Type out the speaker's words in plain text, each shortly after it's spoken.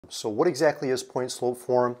So what exactly is point-slope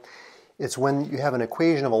form? It's when you have an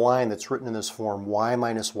equation of a line that's written in this form, y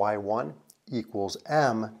minus y1 equals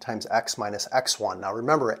m times x minus x1. Now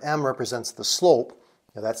remember, m represents the slope,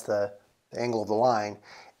 that's the angle of the line,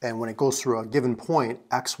 and when it goes through a given point,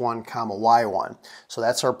 x1 comma y1. So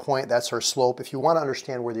that's our point, that's our slope. If you want to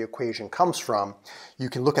understand where the equation comes from, you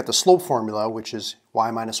can look at the slope formula, which is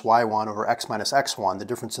y minus y1 over x minus x1, the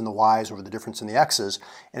difference in the y's over the difference in the x's.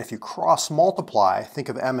 And if you cross multiply, think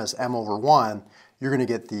of m as m over 1, you're going to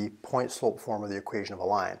get the point-slope form of the equation of a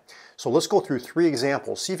line. So let's go through 3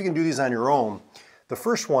 examples. See if you can do these on your own. The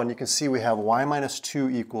first one, you can see we have y minus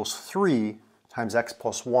 2 equals 3 times x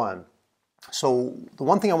plus 1. So the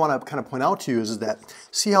one thing I want to kind of point out to you is that,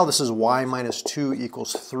 see how this is y minus 2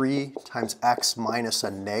 equals 3 times x minus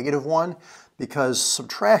a negative 1? Because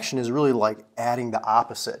subtraction is really like adding the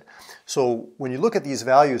opposite. So when you look at these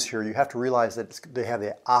values here, you have to realize that they have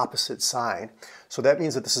the opposite sign. So that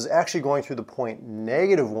means that this is actually going through the point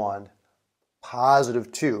negative 1,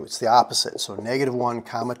 positive 2. It's the opposite. So negative 1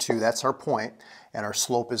 comma 2, that's our point, and our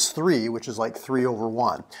slope is 3, which is like 3 over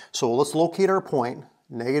 1. So let's locate our point,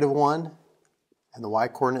 negative 1, and the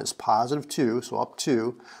y-coordinate is positive 2, so up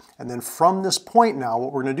 2. And then from this point now,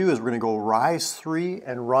 what we're going to do is we're going to go rise 3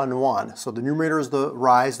 and run 1. So the numerator is the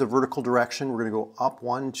rise, the vertical direction. We're going to go up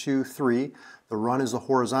 1, 2, 3. The run is the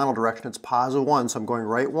horizontal direction. It's positive 1, so I'm going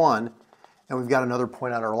right 1. And we've got another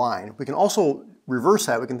point on our line. We can also reverse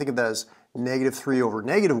that. We can think of that as negative 3 over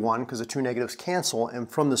negative 1, because the 2 negatives cancel.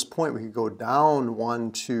 And from this point, we could go down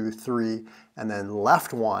 1, 2, 3, and then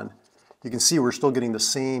left 1. You can see we're still getting the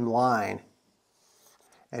same line.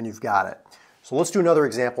 And you've got it. So let's do another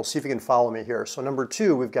example, see if you can follow me here. So number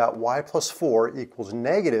 2, we've got y plus 4 equals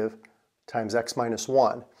negative times x minus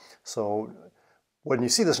 1. So when you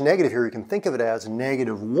see this negative here, you can think of it as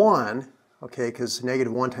negative 1, okay, because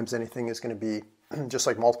negative 1 times anything is going to be just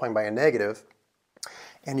like multiplying by a negative.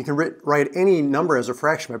 And you can write any number as a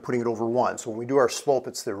fraction by putting it over 1. So when we do our slope,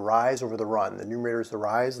 it's the rise over the run. The numerator is the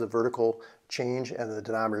rise, the vertical change, and the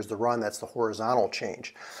denominator is the run. That's the horizontal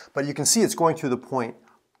change. But you can see it's going through the point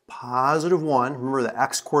positive 1, remember the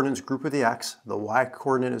x-coordinate is grouped with the x, the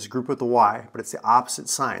y-coordinate is grouped with the y, but it's the opposite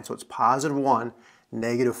sign. So it's positive 1,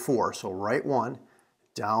 negative 4. So right 1,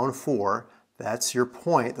 down 4, that's your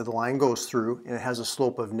point that the line goes through, and it has a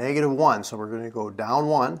slope of negative 1. So we're going to go down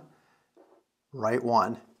 1, right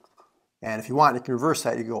 1. And if you want, you can reverse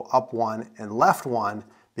that. You go up 1 and left 1,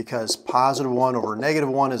 because positive 1 over negative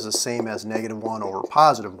 1 is the same as negative 1 over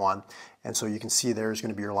positive 1. And so you can see there's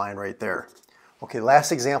going to be your line right there. Okay,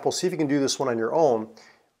 last example, see if you can do this one on your own.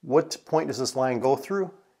 What point does this line go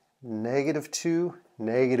through? Negative 2,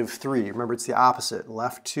 negative 3. Remember, it's the opposite.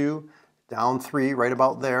 Left 2, down 3, right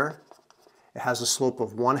about there. It has a slope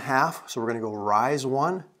of 1/2, so we're going to go rise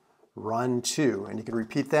 1, run 2. And you can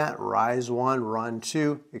repeat that, rise 1, run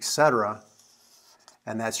 2, etc.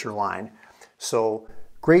 And that's your line. So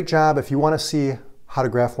great job. If you want to see how to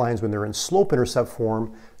graph lines when they're in slope-intercept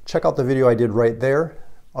form, check out the video I did right there.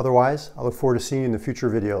 Otherwise, I look forward to seeing you in the future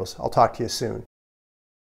videos. I'll talk to you soon.